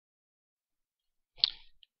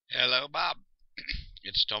Hello, Bob.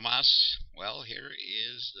 It's Tomas. Well, here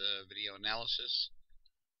is the video analysis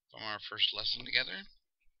from our first lesson together.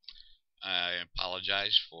 I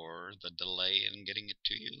apologize for the delay in getting it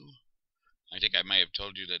to you. I think I may have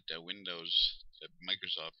told you that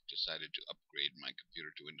Microsoft decided to upgrade my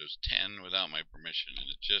computer to Windows 10 without my permission,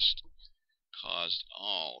 and it just caused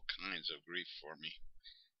all kinds of grief for me.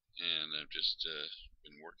 And I've just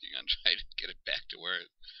been working on trying to get it back to where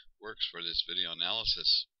it works for this video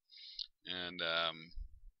analysis. And I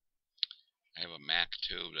have a Mac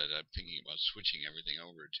too that I'm thinking about switching everything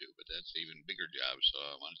over to, but that's an even bigger job, so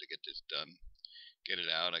I wanted to get this done, get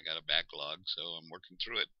it out. I got a backlog, so I'm working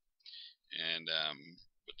through it. And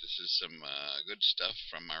but this is some good stuff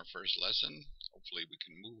from our first lesson. Hopefully we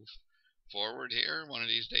can move forward here one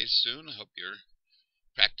of these days soon. I hope you're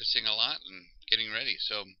practicing a lot and getting ready.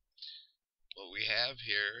 So what we have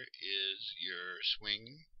here is your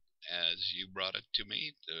swing as you brought it to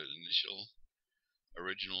me, the initial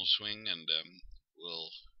original swing, and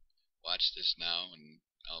we'll watch this now, and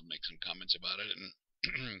I'll make some comments about it, and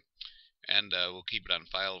and we'll keep it on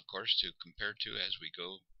file, of course, to compare to as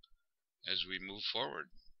we move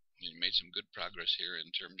forward. You made some good progress here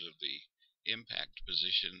in terms of the impact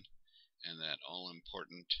position and that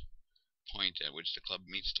all-important point at which the club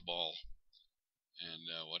meets the ball, and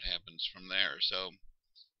what happens from there. So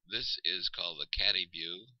this is called the caddy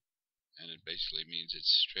view, and it basically means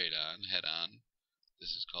it's straight on, head on.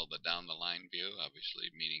 This is called the down the line view,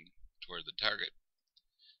 obviously meaning toward the target.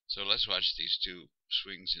 So let's watch these two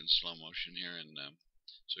swings in slow motion here, and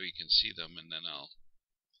so you can see them, and then I'll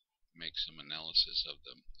make some analysis of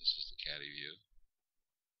them. This is the caddy view.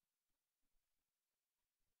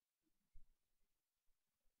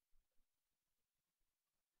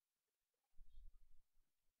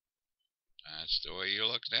 That's the way you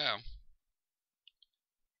look now.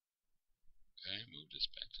 Okay, move this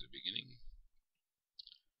back to the beginning.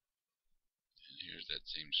 And here's that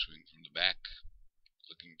same swing from the back,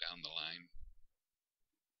 looking down the line.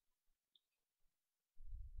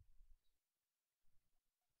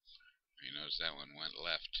 You notice that one went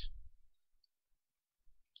left.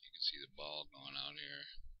 You can see the ball going out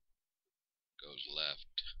here, goes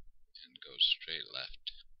left, and goes straight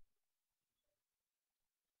left.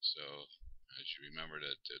 So I should remember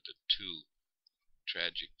that the two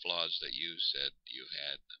tragic flaws that you said you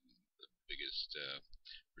had, the biggest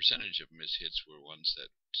percentage of mishits were ones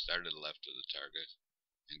that started left of the target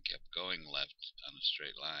and kept going left on a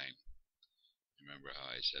straight line. Remember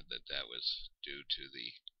how I said that that was due to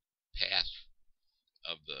the path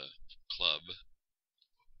of the club.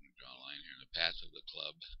 Let me draw a line here. The path of the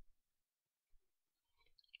club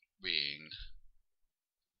being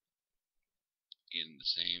in the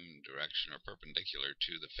same direction or perpendicular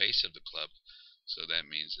to the face of the club. So that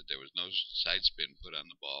means that there was no side spin put on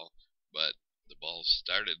the ball, but the ball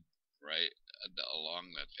started right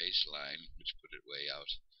along that face line, which put it way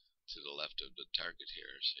out to the left of the target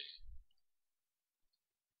here. See,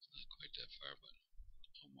 not quite that far, but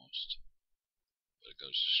almost. But it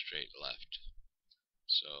goes straight left.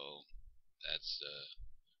 So that's the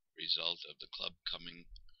result of the club coming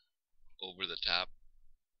over the top,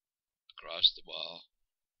 across the ball,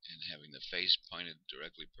 and having the face pointed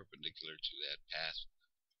directly perpendicular to that path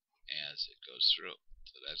as it goes through.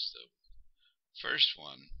 So that's the first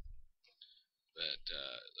one. But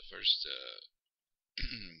the first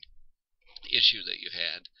issue that you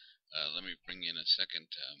had. Let me bring in a second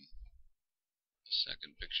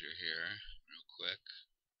picture here, real quick.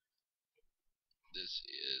 This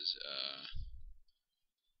is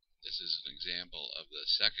an example of the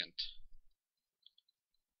second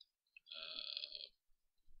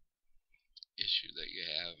issue that you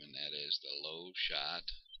have, and that is the low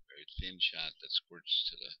shot, very thin shot that squirts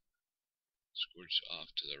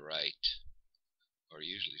off to the right, or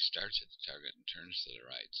usually starts at the target and turns to the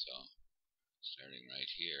right. So starting right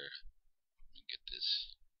here, let me get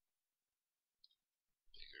this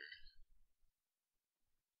bigger.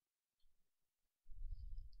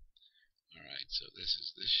 Alright, so this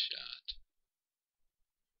is this shot.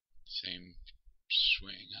 Same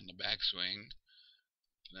swing on the backswing,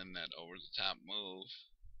 then that over the top move.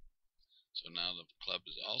 So now the club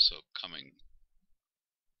is also coming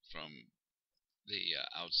from the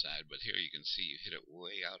outside, but here you can see you hit it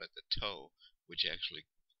way out at the toe, which actually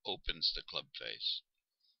opens the club face.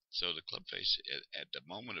 So the club face at the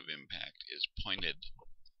moment of impact is pointed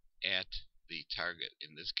at the target,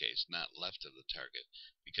 in this case not left of the target,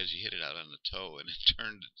 because you hit it out on the toe and it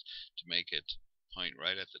turned to make it point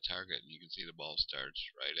right at the target, and you can see the ball starts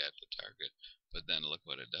right at the target, but then look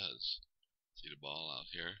what it does. See the ball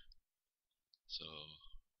out here? So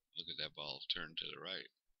look at that ball turn to the right.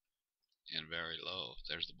 and very low.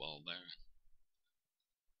 There's the ball there.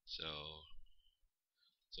 So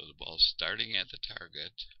the ball's starting at the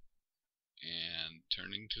target and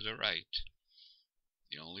turning to the right.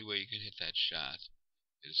 The only way you can hit that shot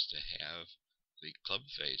is to have the club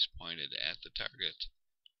face pointed at the target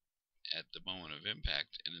at the moment of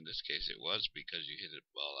impact, and in this case it was, because you hit the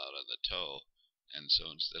ball out on the toe, and so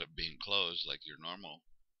instead of being closed like your normal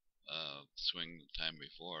swing the time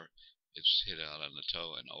before, it's hit out on the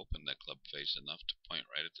toe and opened the club face enough to point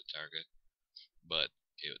right at the target. But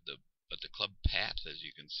the club path, as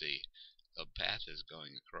you can see, club path is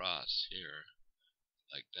going across here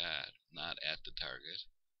like that, not at the target.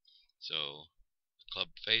 So the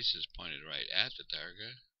club face is pointed right at the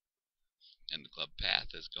target, and the club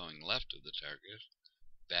path is going left of the target.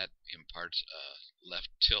 That imparts a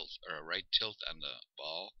left tilt or a right tilt on the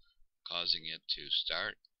ball, causing it to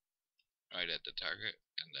start right at the target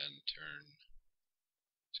and then turn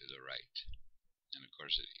to the right. And of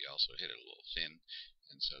course, you also hit it a little thin,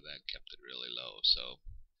 and so that kept it really low. So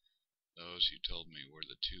those, you told me, were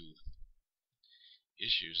the two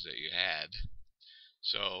issues that you had.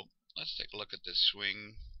 So let's take a look at this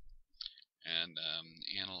swing and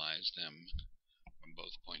analyze them from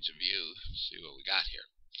both points of view, see what we got here.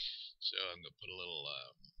 So I'm going to put a little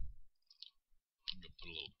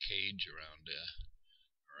cage around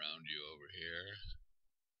you over here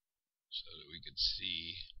so that we could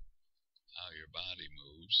see how your body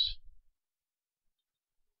moves.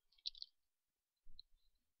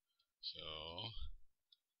 So,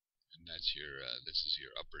 and that's your this is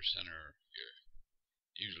your upper center,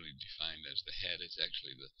 usually defined as the head. It's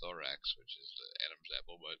actually the thorax, which is the Adam's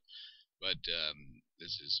apple, but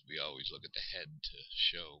this is, we always look at the head to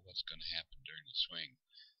show what's going to happen during the swing.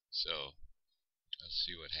 So let's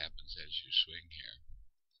see what happens as you swing here.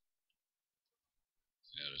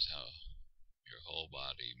 Notice how your whole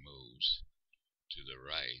body moves to the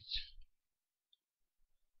right,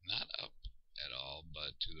 not up at all,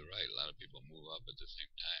 but to the right. A lot of people move up at the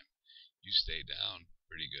same time. You stay down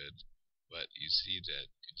pretty good, but you see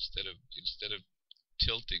that instead of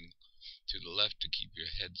tilting to the left to keep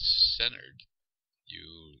your head centered,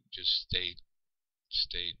 you just stay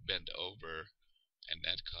bent over, and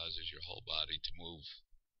that causes your whole body to move.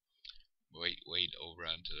 Weight over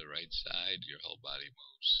onto the right side, your whole body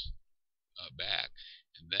moves back,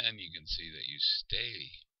 and then you can see that you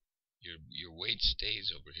stay. Your weight stays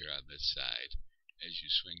over here on this side as you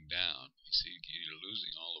swing down. You see you're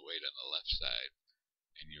losing all the weight on the left side,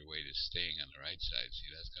 and your weight is staying on the right side. See,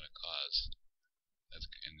 that's going to cause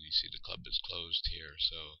and you see the club is closed here,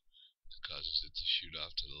 so it causes it to shoot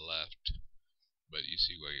off to the left. But you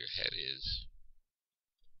see where your head is.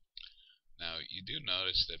 Now you do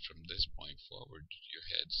notice that from this point forward, your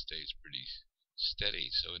head stays pretty steady.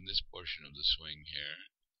 So in this portion of the swing here,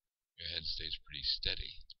 your head stays pretty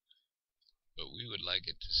steady. But we would like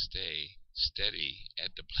it to stay steady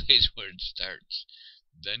at the place where it starts.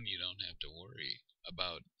 Then you don't have to worry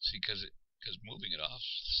about, see, because moving it off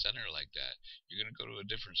center like that, you're going to go to a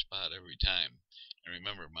different spot every time. And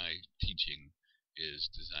remember, my teaching is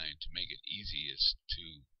designed to make it easiest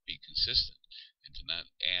to be consistent and to not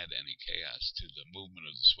add any chaos to the movement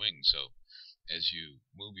of the swing. So as you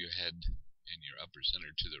move your head and your upper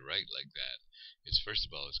center to the right like that, it's, first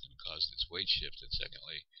of all, it's going to cause this weight shift, and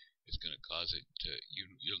secondly, it's going to cause it to,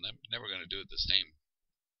 you're never going to do it the same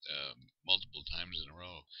multiple times in a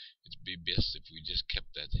row. It'd be best if we just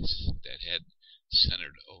kept that head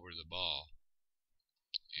centered over the ball,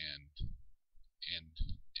 and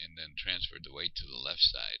then transferred the weight to the left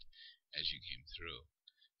side as you came through.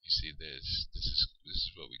 You see this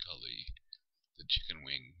is what we call the chicken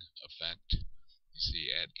wing effect. You see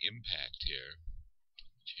at impact here,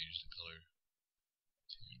 change the color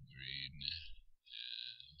to green,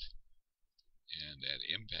 and at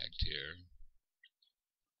impact here,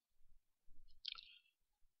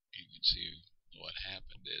 you can see what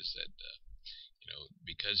happened is that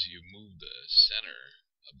because you move the center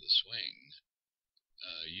of the swing,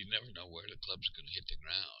 you never know where the club's going to hit the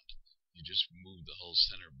ground. You just move the whole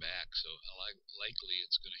center back, so likely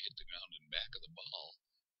it's going to hit the ground in back of the ball,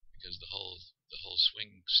 because the whole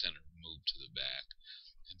swing center moved to the back.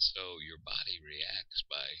 And so your body reacts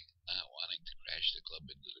by not wanting to crash the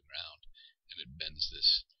club into the ground, and it bends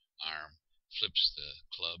this arm, flips the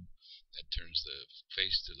club, that turns the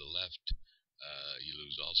face to the left. You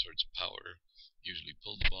lose all sorts of power, usually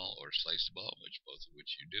pull the ball or slice the ball, both of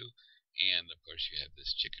which you do. And of course you have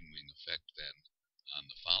this chicken wing effect then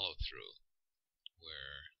on the follow through,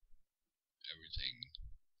 where everything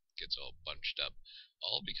gets all bunched up,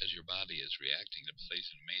 all because your body is reacting. It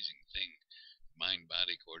plays an amazing thing.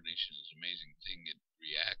 mind-body coordination is an amazing thing. It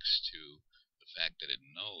reacts to the fact that it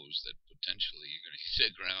knows that potentially you're going to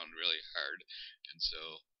hit the ground really hard, and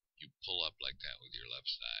so you pull up like that with your left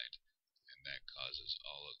side, and that causes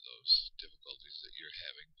all of those difficulties that you're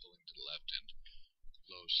having pulling to the left and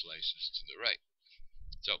low slices to the right.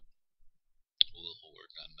 So we'll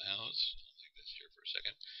work on those. I'll leave this here for a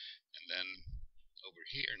second, and then over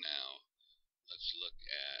here now, let's look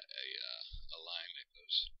at a line that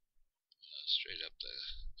goes straight up the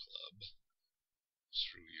club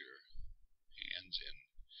through your hands and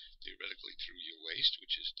theoretically through your waist,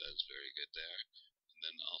 which does very good there, and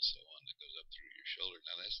then also one that goes up through your shoulder.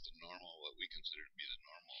 Now that's the normal, what we consider to be the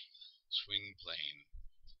normal swing plane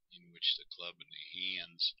in which the club and the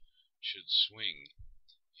hands should swing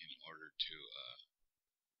in order to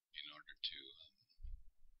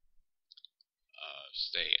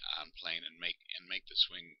stay on plane and make the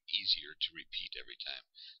swing easier to repeat every time.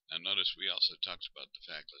 Now notice we also talked about the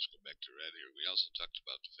fact, let's go back to red here, we also talked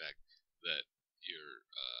about the fact that your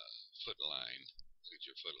foot line, look at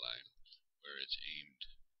your foot line where it's aimed.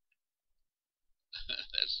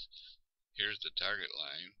 Here's the target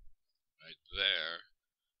line right there,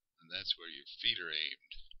 and that's where your feet are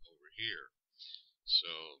aimed over here.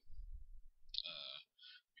 So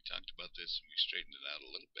we talked about this and we straightened it out a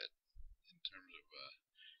little bit in terms of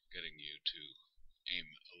getting you to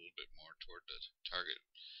aim a little bit more toward the target.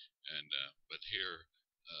 And but here,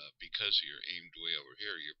 because you're aimed way over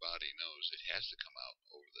here, your body knows it has to come out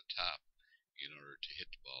over the top in order to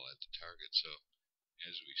hit the ball at the target. So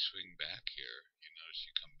as we swing back here, you notice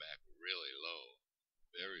you come back really low,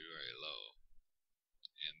 very, very low,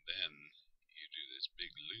 and then you do this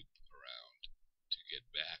big loop around to get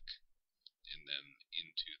back, and then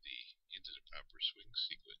into the proper swing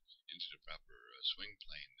sequence, into the proper swing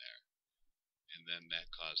plane there, and then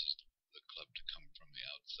that causes the club to come from the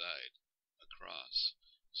outside across.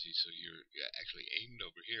 See, so you're actually aimed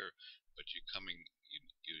over here, but you're coming.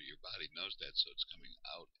 Your body knows that, so it's coming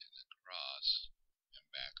out and across and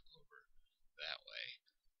back over that way,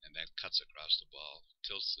 and that cuts across the ball,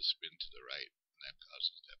 tilts the spin to the right, and that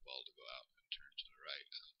causes that ball to go out and turn to the right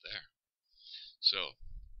out there. So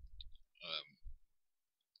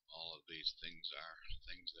all of these things are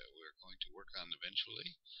things that we're going to work on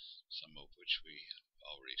eventually, some of which we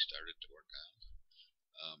already started to work on.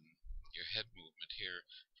 Your head movement here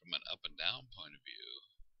from an up and down point of view,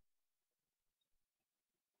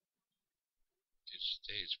 it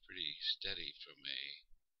stays pretty steady from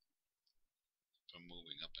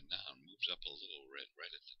moving up and down. Moves up a little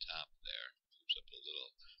right at the top there. Moves up a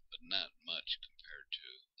little, but not much compared to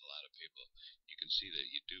a lot of people. You can see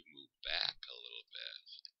that you do move back a little bit.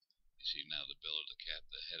 You see now the bill of the cap,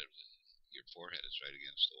 the head of your forehead is right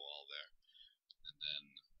against the wall there. And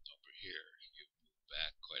then over here, you move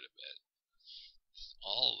back quite a bit.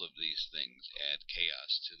 All of these things add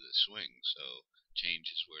chaos to the swing, so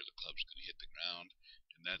changes where the club's going to hit the ground,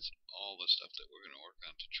 and that's all the stuff that we're going to work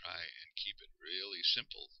on to try and keep it really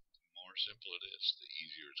simple. The more simple it is, the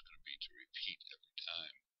easier it's going to be to repeat every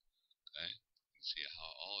time. Okay? You can see how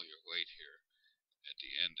all your weight here at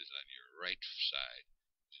the end is on your right side.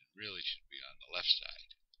 It really should be on the left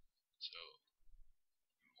side. So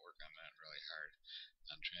we're going to work on that really hard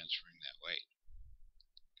on transferring that weight.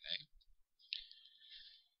 Okay?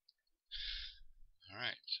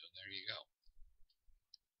 Alright, so there you go.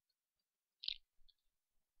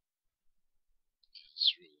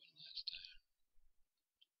 Through one last time.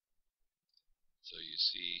 So you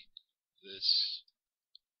see this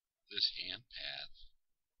hand path,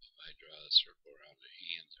 if I draw a circle around the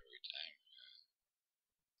hands every time,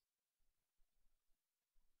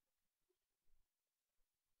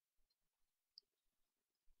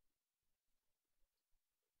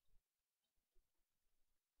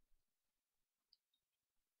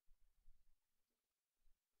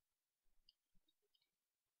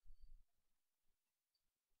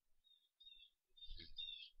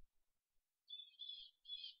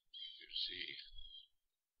 you see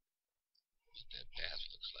what that path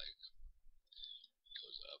looks like. It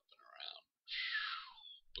goes up and around.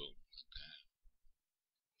 Boom, like that.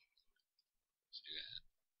 See that?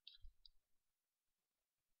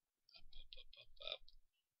 Up,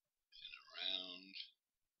 and around,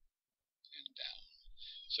 and down.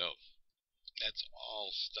 So that's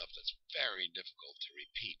all stuff that's very difficult to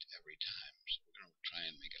repeat every time. So we're going to try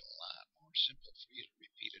and make it a lot more simple for you to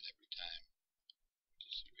repeat it every time.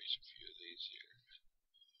 Just erase a few of these here.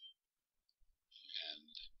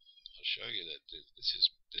 And I'll show you that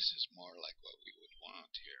this is more like what we would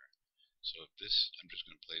want here. So if this, I'm just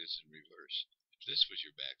going to play this in reverse. If this was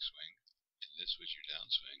your backswing and this was your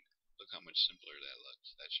downswing, look how much simpler that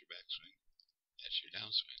looks. That's your backswing. That's your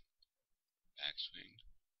downswing. Backswing,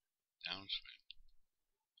 downswing.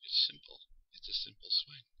 It's simple. It's a simple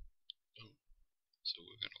swing. Boom. So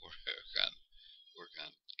we're going to work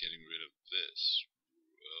on getting rid of this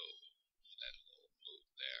row, that whole move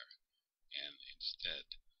there, and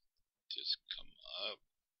instead just come up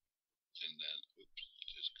and then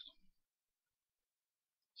just come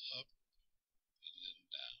up and then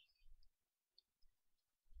down,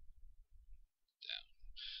 down.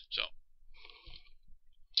 So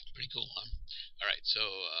pretty cool, huh? All right, so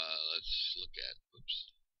let's look at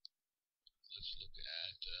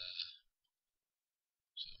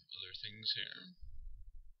some other things here.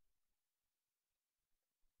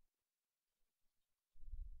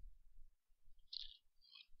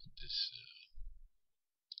 Put this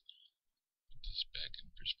back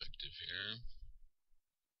in perspective here.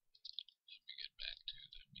 Let me get back to the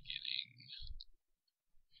beginning.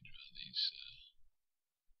 Let me draw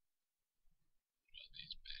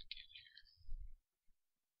these back in here.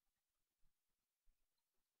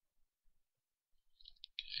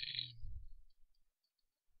 Okay.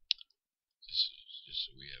 This is just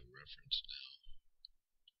so we have reference now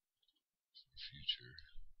for future.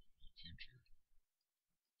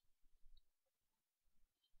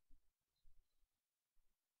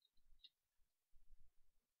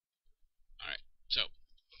 Alright, so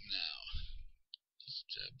now let's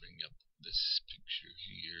bring up this picture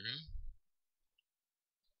here.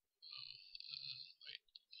 Wait,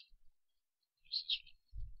 what is this one?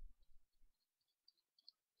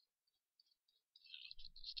 I don't think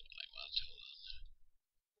this is the one I want. Hold on.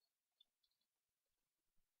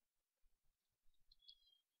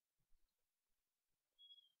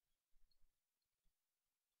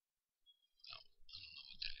 Oh, I don't know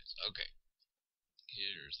what that is. Okay,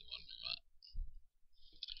 here's the one we want.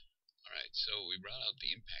 Alright, so we brought out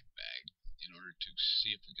the impact bag in order to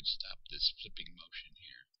see if we could stop this flipping motion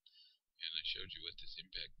here. And I showed you what this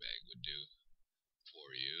impact bag would do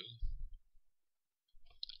for you.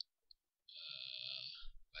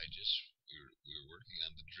 We were working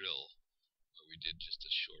on the drill where we did just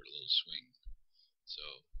a short little swing.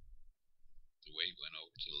 So the weight went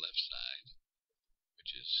over to the left side,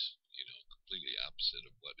 which is, completely opposite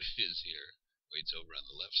of what it is here. Weight's over on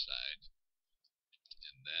the left side.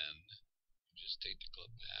 And then you just take the club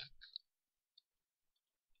back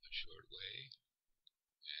a short way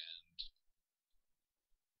and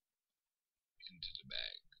into the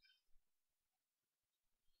bag.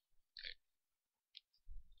 Okay.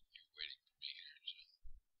 You're waiting for me here, so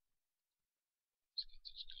let's get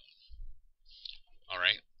this going.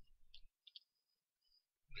 Alright.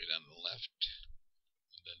 Right on the left.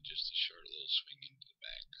 And then just a short little swing into the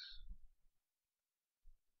bag.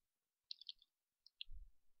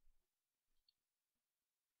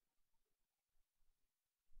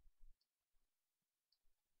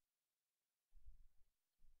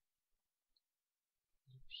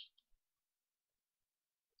 Oops.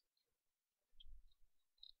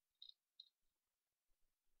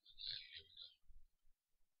 Okay, here we go.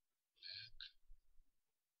 Back.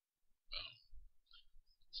 Boom.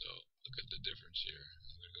 So look at the difference here.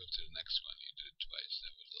 I'm going to go to the next one. You did it twice.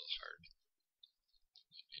 That was a little hard. You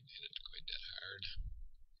didn't hit it quite that hard.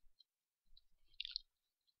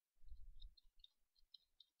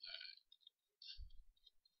 Alright.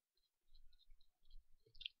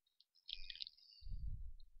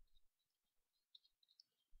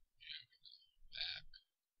 Here we go. Back.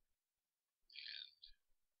 And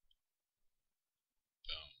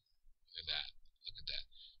boom. Look at that. Look at that.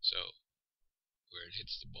 So where it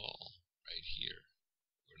hits the ball, right here,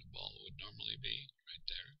 where the ball would normally be, right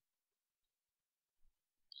there.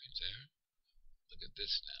 Right there. Look at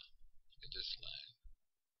this now. Look at this line.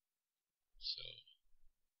 So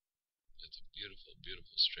that's a beautiful,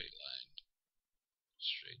 beautiful straight line.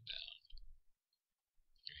 Straight down.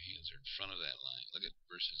 Your hands are in front of that line. Look at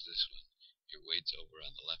versus this one. Your weight's over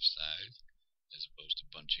on the left side as opposed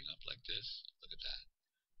to bunching up like this. Look at that.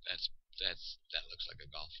 That looks like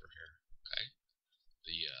a golfer here. Okay.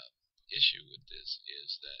 The issue with this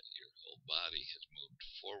is that your whole body has moved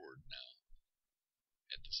forward now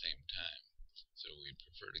at the same time. So we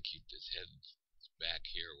prefer to keep this head back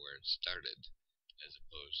here where it started as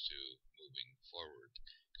opposed to moving forward,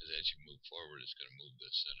 because as you move forward it's going to move the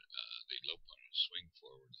low point of the swing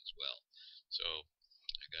forward as well. So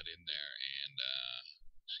I got in there and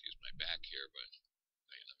excuse my back here, but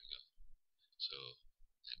wait, let me go. So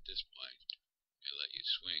at this point I let you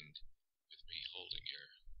swing with me holding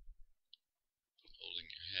your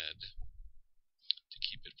head to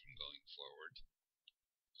keep it from going forward.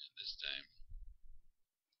 And this time,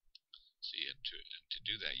 see, to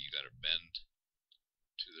do that you got to bend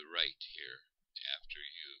to the right here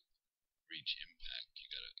reach impact,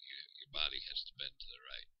 your body has to bend to the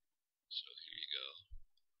right. So here you go.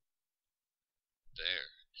 There.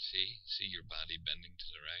 See your body bending to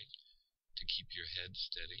the right to keep your head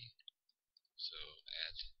steady. So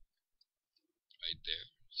right there.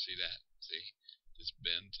 See that? See? This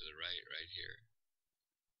bend to the right here.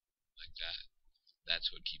 Like that. That's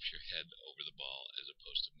what keeps your head over the ball as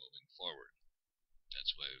opposed to moving forward.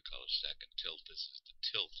 That's why we call it stack and tilt. This is the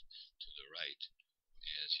tilt to the right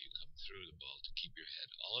as you come through the ball to keep your head.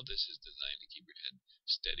 All of this is designed to keep your head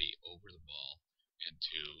steady over the ball and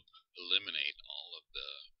to eliminate all of the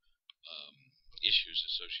issues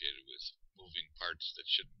associated with moving parts that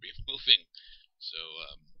shouldn't be moving. So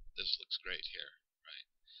this looks great here, right?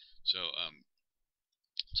 So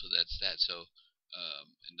so that's that. So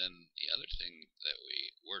and then the other thing that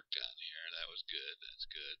we worked on here, that was good. That's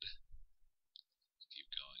good. Keep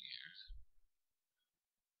going here.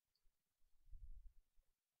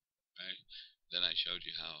 Right. Then I showed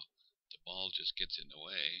you how the ball just gets in the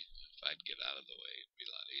way. If I'd get out of the way, it'd be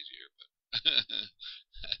a lot easier, but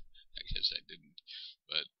I guess I didn't.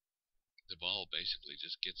 But the ball basically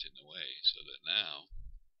just gets in the way, so that now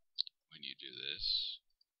when you do this,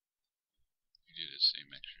 you do the same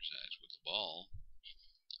exercise with the ball.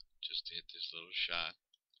 Just hit this little shot,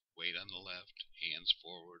 weight on the left, hands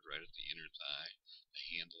forward right at the inner thigh, the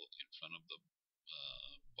handle in front of the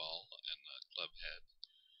ball and the club head,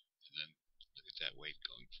 and then look at that weight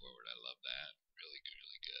going forward. I love that. Really good,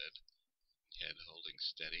 really good. Head holding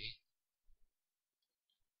steady.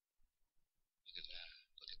 Look at that.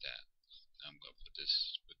 Look at that. Now I'm going to put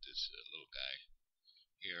this little guy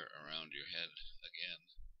here around your head again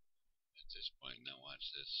at this point. Now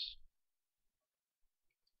watch this.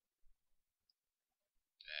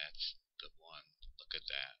 That's the one. Look at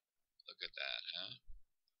that. Look at that, huh?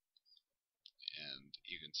 And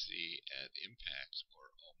you can see at impact,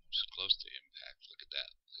 or almost close to impact, look at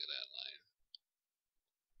that. Look at that line.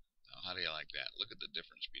 Now, how do you like that? Look at the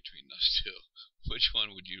difference between those two. Which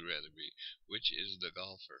one would you rather be? Which is the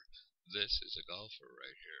golfer? This is a golfer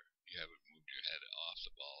right here. You haven't moved your head off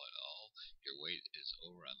the ball at all. Your weight is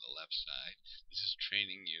over on the left side. This is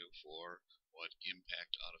training you for what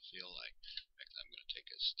impact ought to feel like. In fact, I'm going to take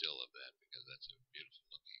a still of that because that's a beautiful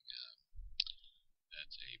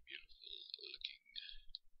looking.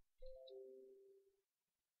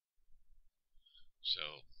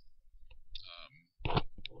 So,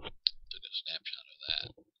 took a snapshot of that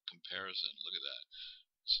comparison. Look at that.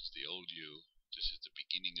 This is the old you. This is the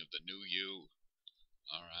beginning of the new you.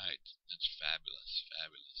 All right, that's fabulous,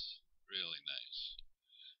 fabulous, really nice.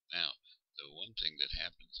 Now, the one thing that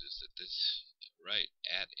happens is that this right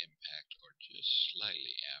at impact or just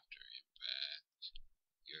slightly after impact,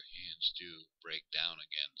 your hands do break down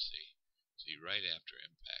again. See, right after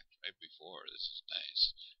impact, right before, this is nice,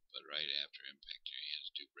 but right after impact, your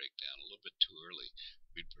hands do break down a little bit too early.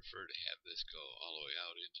 We'd prefer to have this go all the way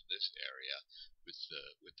out into this area with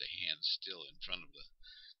the hands still in front of the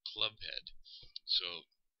club head. So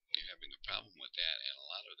you're having a problem with that, and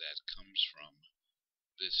a lot of that comes from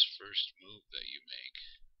this first move that you make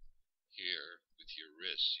here with your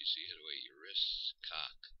wrists. You see the way your wrists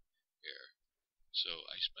cock here. So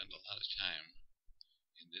I spend a lot of time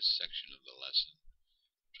in this section of the lesson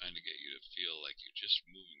trying to get you to feel like you're just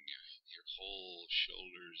moving your whole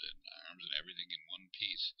shoulders and arms and everything in one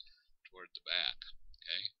piece toward the back.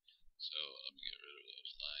 Okay? So let me get rid of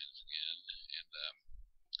those lines again.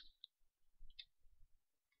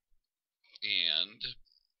 And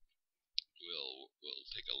we'll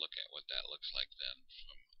take a look at what that looks like then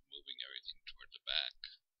from moving everything toward the back.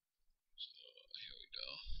 So here we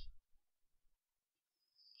go.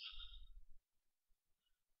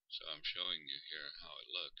 So I'm showing you here how it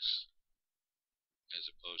looks, as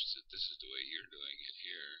opposed to this is the way you're doing it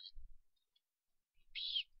here.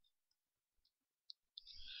 Oops.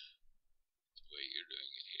 The way you're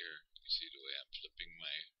doing it here. You see the way I'm flipping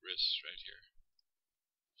my wrists right here?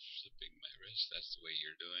 Flipping my wrist, that's the way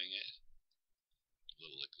you're doing it. A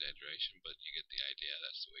little exaggeration, but you get the idea.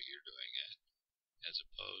 That's the way you're doing it. As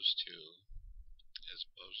opposed to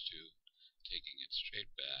taking it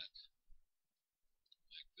straight back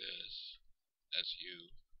like this. That's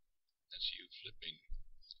you flipping,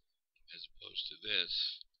 as opposed to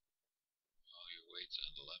this. All your weight's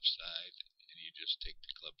on the left side, and you just take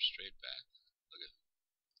the club straight back. Look at,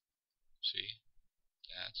 see?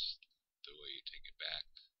 That's the way you take it back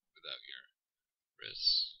without your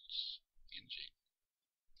wrists hinging.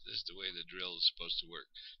 This is the way the drill is supposed to work.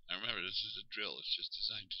 Now remember, this is a drill. It's just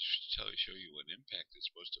designed to show you what impact is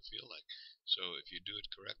supposed to feel like. So if you do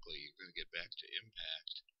it correctly, you're going to get back to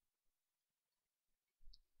impact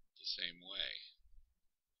the same way.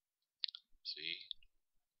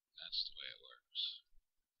 That's the way it works.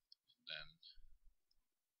 Then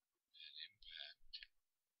an impact.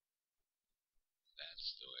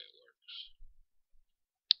 That's the way it works.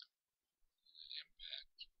 An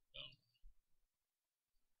impact. Boom.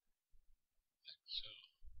 Like so.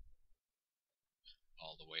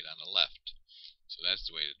 All the weight on the left. So that's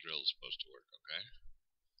the way the drill is supposed to work, okay?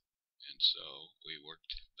 And so we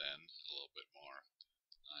worked then a little bit more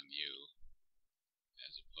on you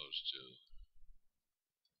as opposed to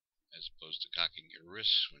cocking your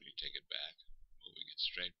wrists when you take it back, moving it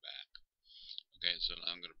straight back. Okay, so now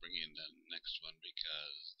I'm going to bring in the next one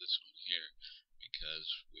because it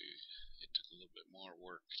took a little bit more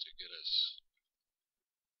work to get us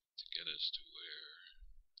to where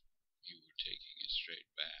you were taking it straight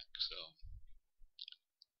back. So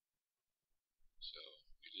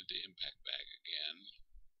we did the impact back again,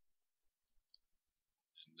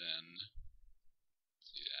 and then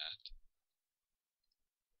see that.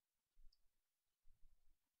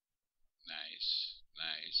 Nice,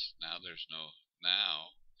 nice. Now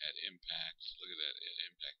at impact, look at that, at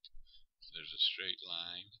impact, there's a straight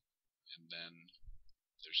line, and then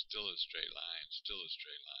there's still a straight line,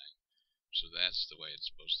 So that's the way it's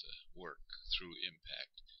supposed to work through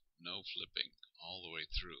impact. No flipping, all the way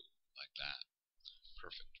through, like that.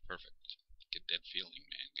 Perfect, perfect. Get that feeling,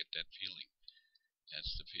 man, get that feeling.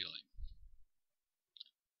 That's the feeling.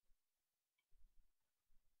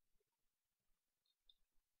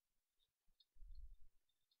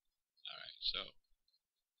 Alright, so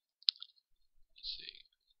let's see.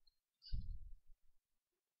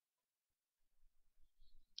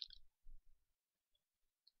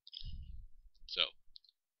 So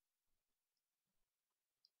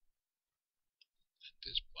at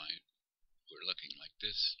this point we're looking like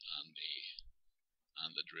this on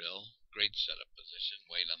the drill. Great setup position,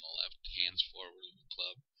 weight on the left, hands forward of the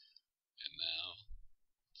club, and now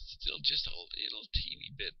still just a little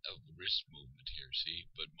teeny bit of wrist movement here,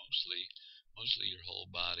 see, but mostly your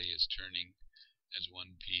whole body is turning as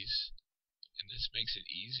one piece. And this makes it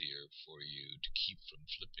easier for you to keep from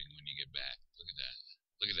flipping when you get back. Look at that.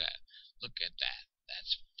 Look at that. Look at that.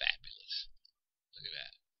 That's fabulous. Look at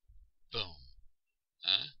that. Boom.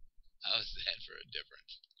 Huh? How's that for a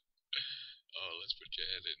difference? Oh, let's put your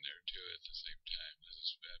head in there too at the same time. This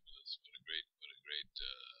is fabulous. What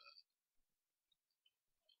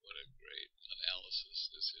a great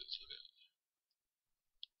analysis this is. Look at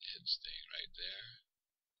head staying right there.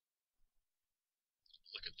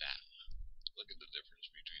 Look at that. Look at the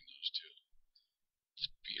difference between those two.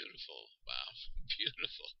 It's beautiful. Wow.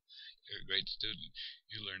 Beautiful. You're a great student.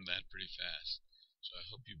 You learned that pretty fast. So I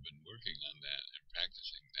hope you've been working on that and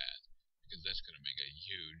practicing that, because that's going to make a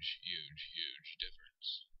huge, huge, huge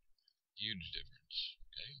difference. Huge difference.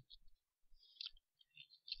 Okay?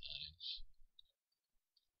 Lines.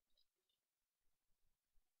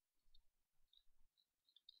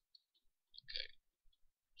 Okay.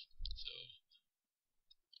 So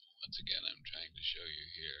once again, I'm trying to show you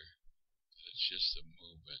here that it's just a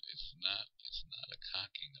movement. It's not a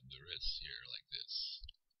cocking of the wrists here like this.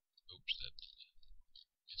 Oops,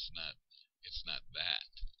 it's not that.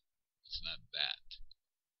 It's not that.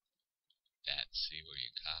 See where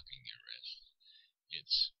you're cocking your wrist.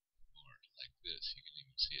 It's more like this. You can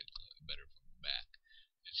even see it better from the back.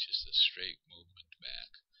 It's just a straight movement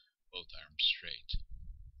back. Both arms straight.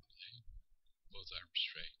 Okay? Both arms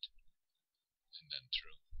straight. And then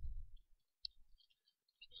through.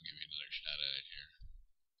 So I'll give you another shot at it here.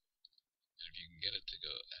 And if you can get it to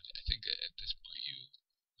go, I think at this point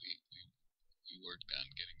we worked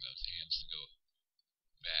on getting those hands to go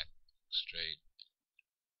back straight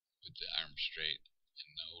with the arm straight and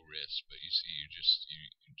no wrist, but you see you're just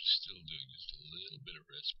still doing just a little bit of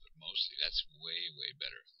wrist, but mostly that's way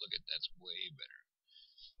better. Look at that's way better.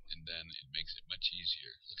 And then it makes it much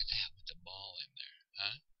easier. Look at that with the ball in there,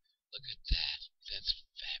 huh? Look at that. That's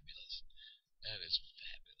fabulous. That is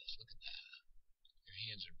fabulous. Look at that. Your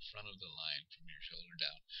hands are in front of the line from your shoulder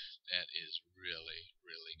down. That is really,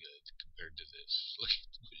 really good compared to this. Look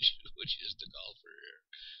at which is the golfer here.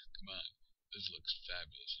 Come on. This looks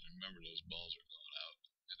fabulous. And remember, those balls are going out,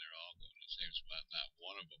 and they're all going to the same spot. Not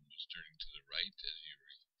one of them was turning to the right, as you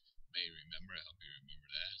may remember. I hope you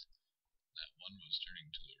remember that. Not one was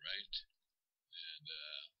turning to the right. And,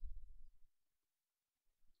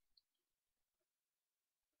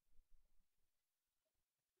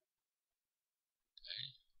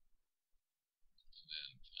 okay. And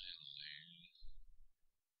then finally,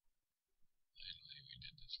 we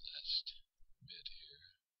did this last bit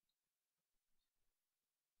here.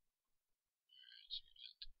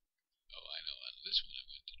 Oh, I know. On this one, I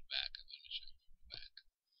went to the back. I'm going to show you from the back.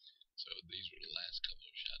 So these were the last couple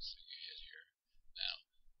of shots that you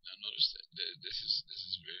this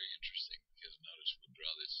is very interesting because notice we'll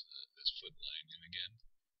draw this foot line in again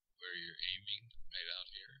where you're aiming right out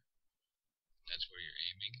here. That's where you're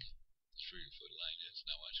aiming. That's where your foot line is.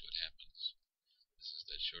 Now watch what happens. This is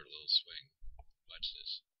that short little swing. Watch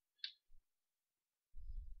this.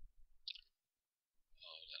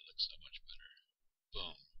 Oh, that looks so much better.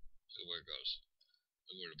 Boom. Look where it goes.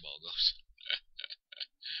 Look where the ball goes.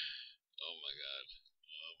 Oh my god.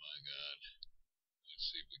 Oh my god. Let's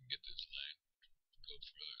see if we can get this line to go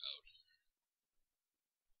further out here.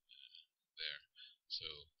 There. So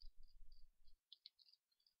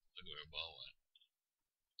look where the ball went.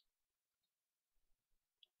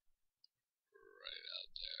 Right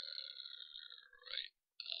out there. Right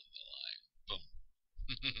on the line. Boom.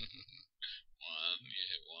 One. You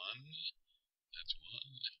hit one. That's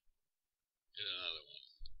one. Hit another one.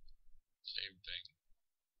 Same thing.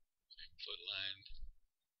 Same foot line.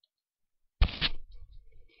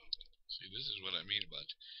 See, this is what I mean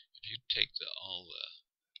about if you take all the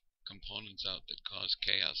components out that cause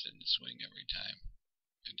chaos in the swing every time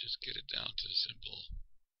and just get it down to the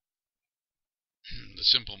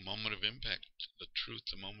simple moment of impact, the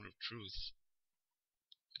moment of truth,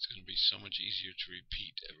 it's going to be so much easier to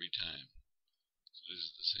repeat every time. So this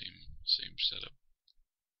is the same setup,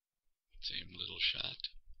 same little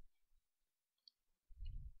shot,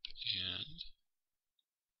 and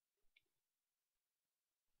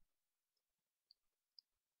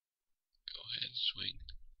go ahead, swing.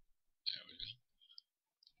 There we go.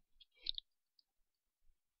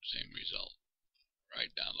 Same result.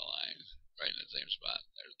 Right down the line, right in the same spot.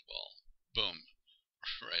 There's the ball. Boom.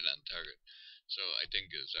 Right on target. So I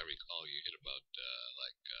think, as I recall, you hit about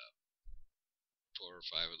 4 or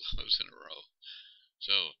 5 of those in a row.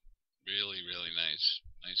 So really, really nice.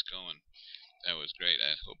 Nice going. That was great.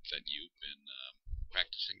 I hope that you've been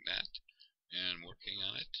practicing that and working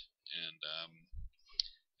on it. And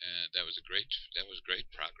that was great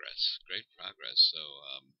progress. Great progress. So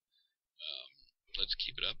let's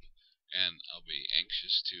keep it up. And I'll be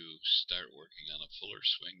anxious to start working on a fuller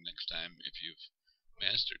swing next time. If you've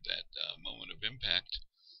mastered that moment of impact,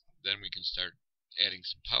 then we can start adding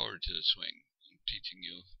some power to the swing and teaching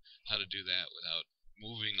you how to do that without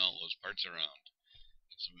moving all those parts around.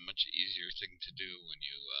 It's a much easier thing to do when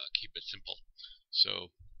you keep it simple.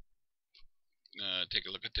 So take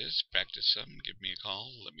a look at this, practice some, give me a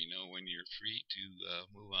call, let me know when you're free to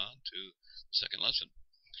move on to the second lesson.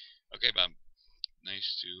 Okay, Bob.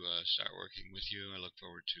 Nice to start working with you. I look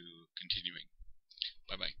forward to continuing.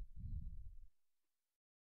 Bye-bye.